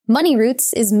Money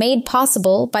Roots is made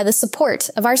possible by the support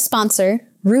of our sponsor,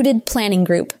 Rooted Planning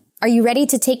Group. Are you ready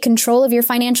to take control of your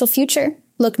financial future?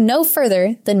 Look no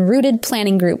further than Rooted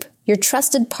Planning Group, your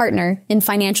trusted partner in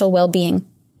financial well-being.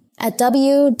 At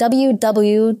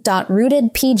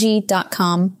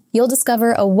www.rootedpg.com, you'll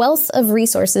discover a wealth of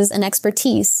resources and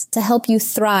expertise to help you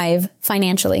thrive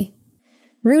financially.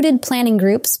 Rooted Planning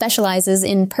Group specializes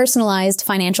in personalized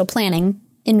financial planning,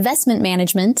 investment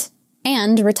management,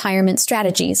 and retirement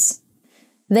strategies.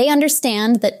 They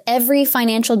understand that every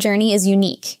financial journey is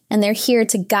unique, and they're here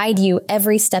to guide you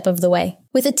every step of the way.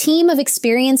 With a team of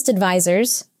experienced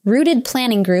advisors, Rooted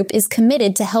Planning Group is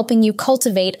committed to helping you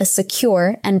cultivate a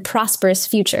secure and prosperous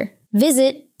future.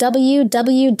 Visit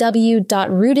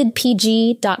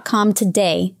www.rootedpg.com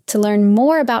today to learn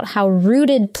more about how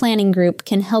Rooted Planning Group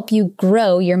can help you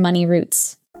grow your money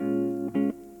roots.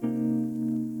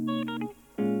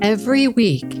 Every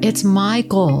week, it's my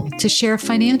goal to share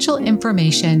financial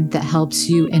information that helps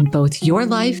you in both your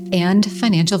life and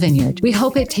Financial Vineyard. We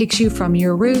hope it takes you from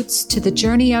your roots to the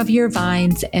journey of your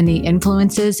vines and the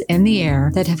influences in the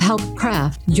air that have helped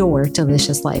craft your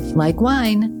delicious life. Like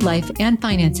wine, life and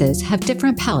finances have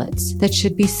different palates that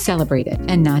should be celebrated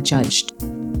and not judged.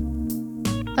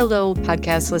 Hello,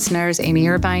 podcast listeners. Amy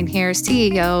Irvine here,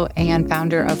 CEO and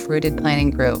founder of Rooted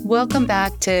Planning Group. Welcome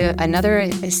back to another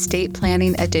estate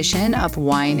planning edition of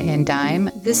Wine and Dime.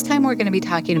 This time we're going to be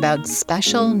talking about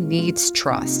special needs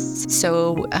trusts.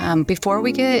 So before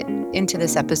we get into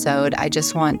this episode, I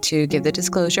just want to give the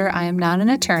disclosure. I am not an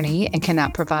attorney and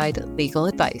cannot provide legal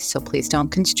advice, so please don't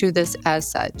construe this as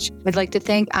such. I'd like to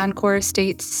thank Encore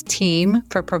Estates team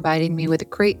for providing me with a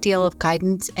great deal of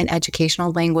guidance and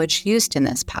educational language used in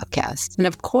this podcast. And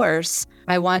of course,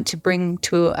 I want to bring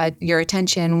to your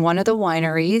attention one of the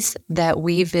wineries that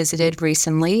we visited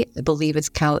recently. I believe it's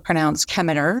pronounced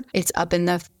Kemeter. It's up in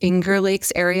the Finger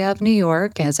Lakes area of New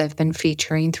York, as I've been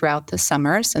featuring throughout the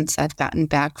summer since I've gotten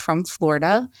back from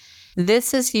Florida.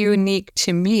 This is unique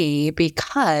to me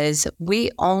because we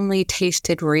only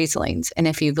tasted Rieslings. And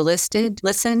if you've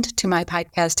listened to my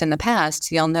podcast in the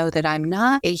past, you'll know that I'm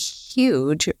not a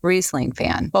huge Riesling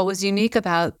fan. What was unique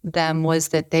about them was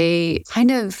that they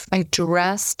kind of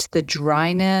addressed the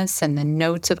dryness and the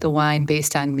notes of the wine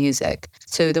based on music.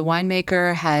 So the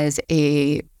winemaker has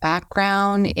a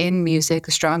background in music,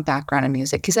 a strong background in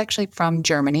music. He's actually from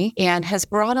Germany and has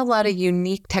brought a lot of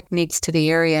unique techniques to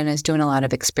the area and is doing a lot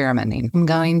of experimenting. I'm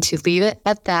going to leave it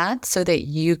at that so that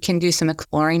you can do some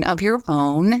exploring of your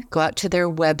own. Go out to their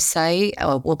website.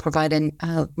 We'll provide a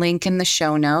link in the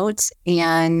show notes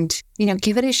and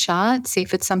give it a shot. See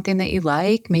if it's something that you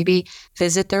like. Maybe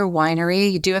visit their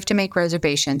winery. You do have to make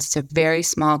reservations. It's a very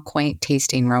small, quaint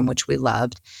tasting room, which we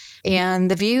loved. And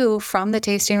the view from the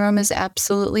tasting room is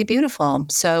absolutely beautiful.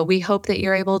 So we hope that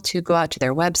you're able to go out to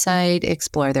their website,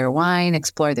 explore their wine,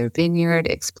 explore their vineyard,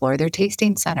 explore their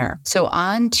tasting center. So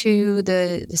on to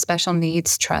the special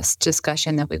needs trust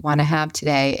discussion that we want to have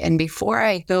today. And before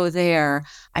I go there,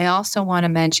 I also want to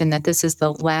mention that this is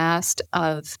the last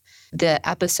of the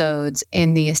episodes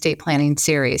in the estate planning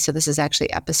series. So this is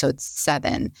actually episode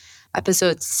 7.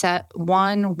 Episode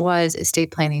 1 was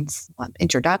estate planning's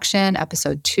introduction.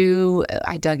 Episode 2,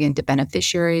 I dug into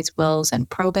beneficiaries, wills, and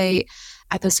probate.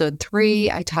 Episode 3,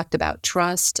 I talked about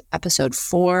trust. Episode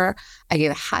 4, I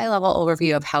gave a high-level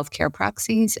overview of healthcare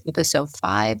proxies. Episode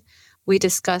 5, we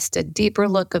discussed a deeper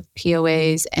look of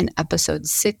POAs. And episode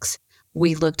 6,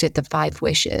 we looked at the 5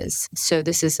 wishes. So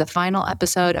this is the final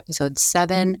episode, episode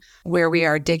 7, where we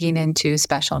are digging into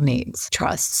special needs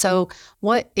trust. So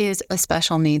what is a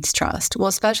special needs trust?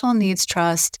 Well, special needs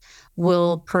trust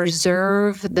will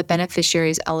preserve the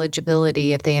beneficiary's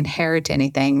eligibility if they inherit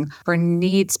anything for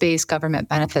needs-based government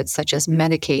benefits such as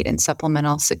Medicaid and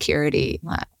supplemental security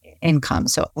income,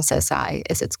 so SSI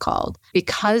as it's called.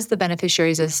 Because the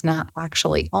beneficiary does not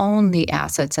actually own the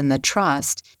assets in the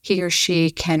trust, he or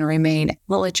she can remain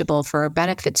eligible for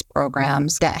benefits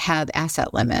programs that have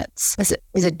asset limits.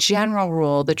 As a general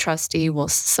rule, the trustee will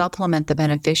supplement the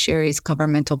beneficiary's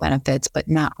governmental benefits, but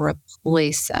not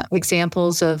replace them.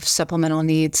 Examples of supplemental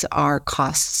needs are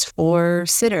costs for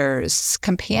sitters,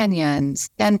 companions,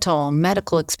 dental,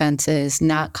 medical expenses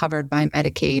not covered by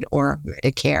Medicaid or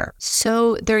Medicare.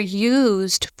 So they're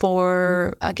used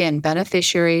for, again,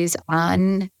 beneficiaries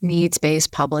on needs-based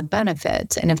public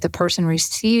benefits. And if the person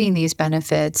receiving these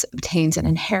benefits obtains an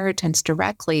inheritance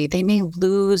directly, they may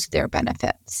lose their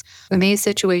benefits. In these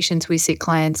situations, we see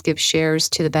clients give shares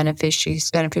to the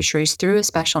beneficiaries through a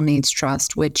special needs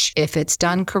trust, which, if it's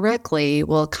done correctly,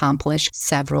 will accomplish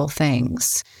several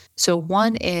things. So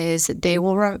one is they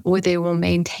will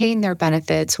maintain their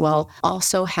benefits while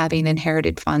also having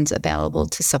inherited funds available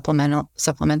to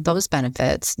supplement those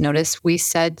benefits. Notice we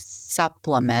said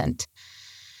supplement.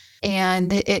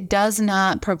 And it does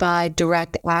not provide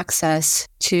direct access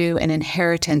to an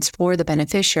inheritance for the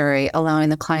beneficiary, allowing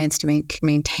the clients to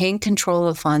maintain control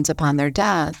of funds upon their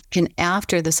death and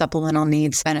after the supplemental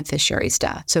needs beneficiary's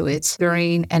death. So it's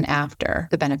during and after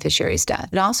the beneficiary's death.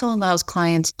 It also allows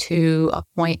clients to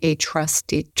appoint a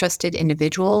trusted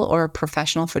individual or a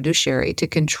professional fiduciary to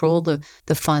control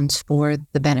the funds for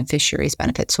the beneficiary's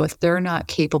benefit. So if they're not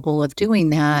capable of doing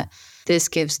that, this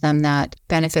gives them that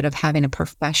benefit of having a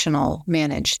professional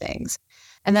manage things.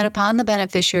 And then upon the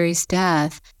beneficiary's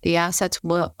death, the assets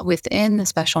within the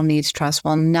special needs trust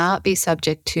will not be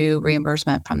subject to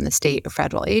reimbursement from the state or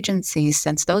federal agencies,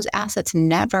 since those assets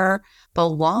never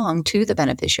belong to the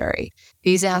beneficiary.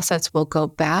 These assets will go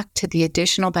back to the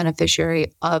additional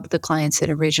beneficiary of the clients that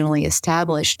originally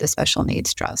established the special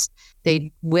needs trust.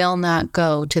 They will not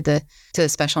go to the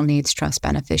special needs trust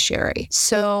beneficiary.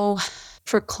 So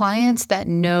for clients that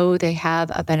know they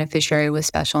have a beneficiary with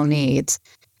special needs,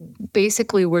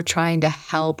 basically we're trying to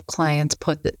help clients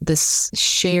put this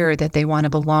share that they want to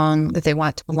belong in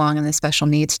the special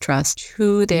needs trust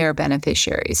to their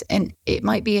beneficiaries. And it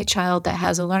might be a child that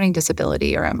has a learning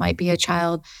disability, or it might be a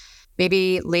child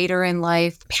maybe later in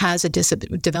life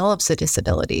develops a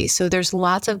disability. So there's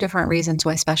lots of different reasons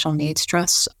why special needs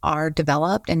trusts are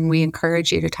developed, and we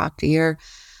encourage you to talk to your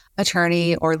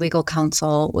attorney or legal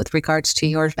counsel with regards to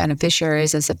your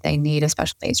beneficiaries as if they need a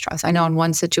special needs trust. I know in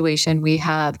one situation, we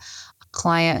have a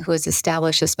client who has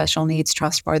established a special needs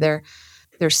trust for their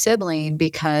sibling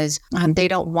because they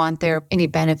don't want any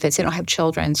benefits. They don't have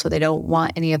children, so they don't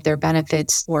want any of their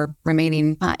benefits or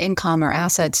remaining income or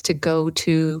assets to go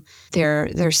to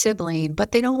their sibling,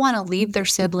 but they don't want to leave their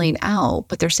sibling out,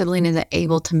 but their sibling isn't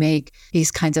able to make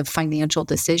these kinds of financial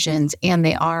decisions, and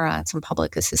they are on some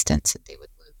public assistance that they would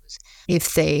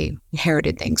if they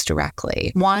inherited things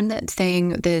directly. One thing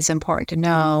that is important to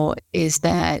know is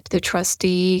that the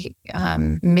trustee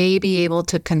may be able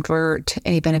to convert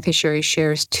any beneficiary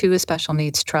shares to a special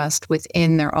needs trust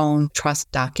within their own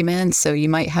trust documents. So you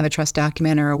might have a trust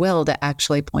document or a will that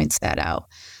actually points that out.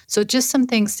 So just some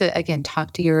things to, again,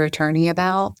 talk to your attorney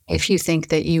about if you think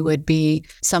that you would be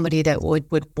somebody that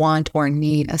would want or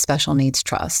need a special needs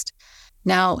trust.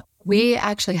 Now, we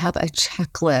actually have a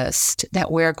checklist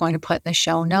that we're going to put in the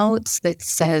show notes that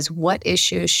says, what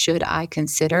issues should I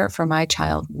consider for my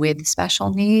child with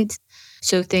special needs?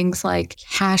 So things like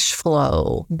cash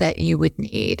flow that you would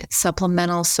need,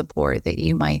 supplemental support that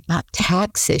you might not,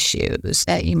 tax issues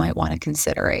that you might want to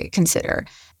consider,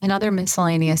 and other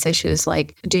miscellaneous issues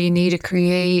like, do you need to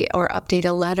create or update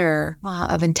a letter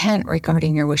of intent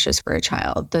regarding your wishes for a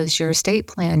child? Does your estate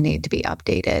plan need to be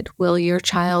updated? Will your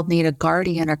child need a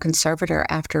guardian or conservator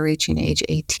after reaching age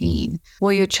 18?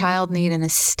 Will your child need an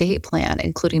estate plan,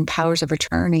 including powers of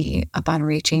attorney upon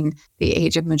reaching the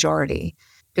age of majority?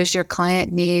 Does your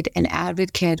client need an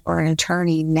advocate or an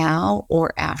attorney now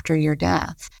or after your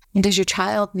death? And does your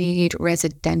child need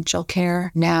residential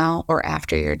care now or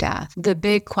after your death? The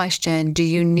big question, do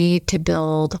you need to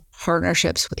build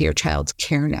partnerships with your child's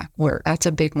care network? That's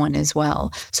a big one as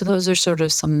well. So those are sort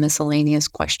of some miscellaneous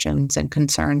questions and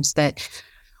concerns that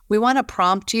we want to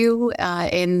prompt you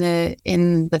in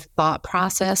the thought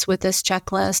process with this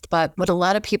checklist. But what a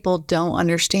lot of people don't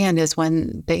understand is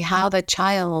when they have a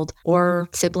child or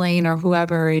sibling or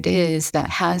whoever it is that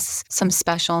has some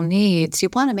special needs, you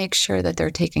want to make sure that they're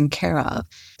taken care of.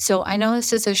 So I know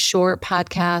this is a short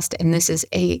podcast and this is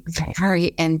a very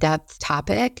in-depth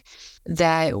topic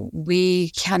that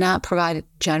we cannot provide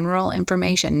enough general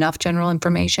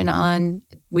information on.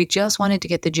 We just wanted to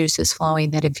get the juices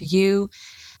flowing that if you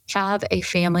have a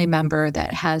family member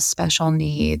that has special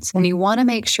needs and you want to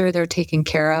make sure they're taken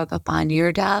care of upon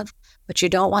your death, but you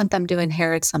don't want them to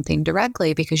inherit something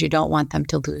directly because you don't want them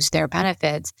to lose their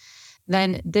benefits,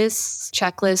 then this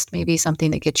checklist may be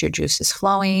something that gets your juices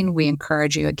flowing. We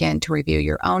encourage you, again, to review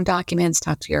your own documents,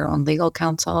 talk to your own legal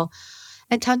counsel,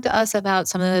 and talk to us about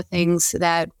some of the things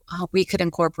that we could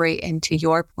incorporate into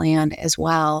your plan as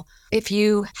well if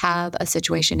you have a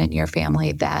situation in your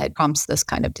family that prompts this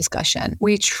kind of discussion.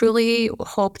 We truly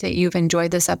hope that you've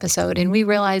enjoyed this episode, and we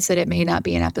realize that it may not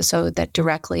be an episode that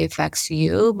directly affects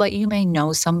you, but you may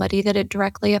know somebody that it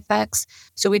directly affects.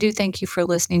 So we do thank you for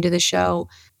listening to the show.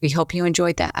 We hope you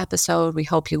enjoyed that episode. We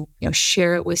hope you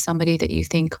share it with somebody that you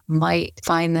think might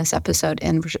find this episode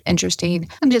interesting,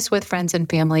 and just with friends and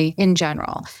family in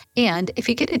general. And if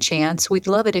you get a chance, we'd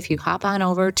love it if you hop on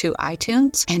over to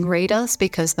iTunes and rate us,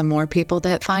 because the more people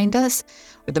that find us,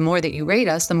 or the more that you rate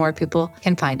us, the more people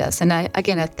can find us. And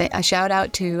a shout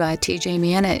out to TJ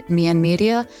Mann at Mann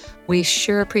Media. We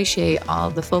sure appreciate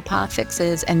all the faux pas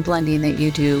fixes and blending that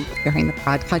you do during the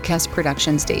podcast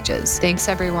production stages. Thanks,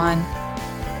 everyone.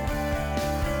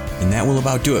 And that will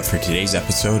about do it for today's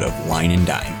episode of Wine and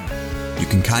Dime. You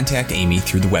can contact Amy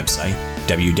through the website,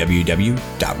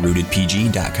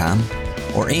 www.rootedpg.com,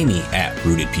 or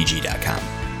amy@rootedpg.com.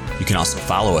 You can also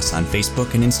follow us on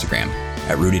Facebook and Instagram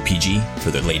at RootedPG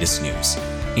for the latest news.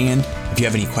 And if you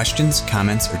have any questions,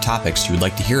 comments, or topics you would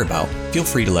like to hear about, feel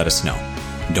free to let us know.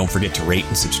 And don't forget to rate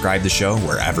and subscribe the show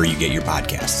wherever you get your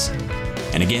podcasts.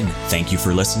 And again, thank you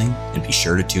for listening, and be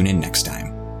sure to tune in next time.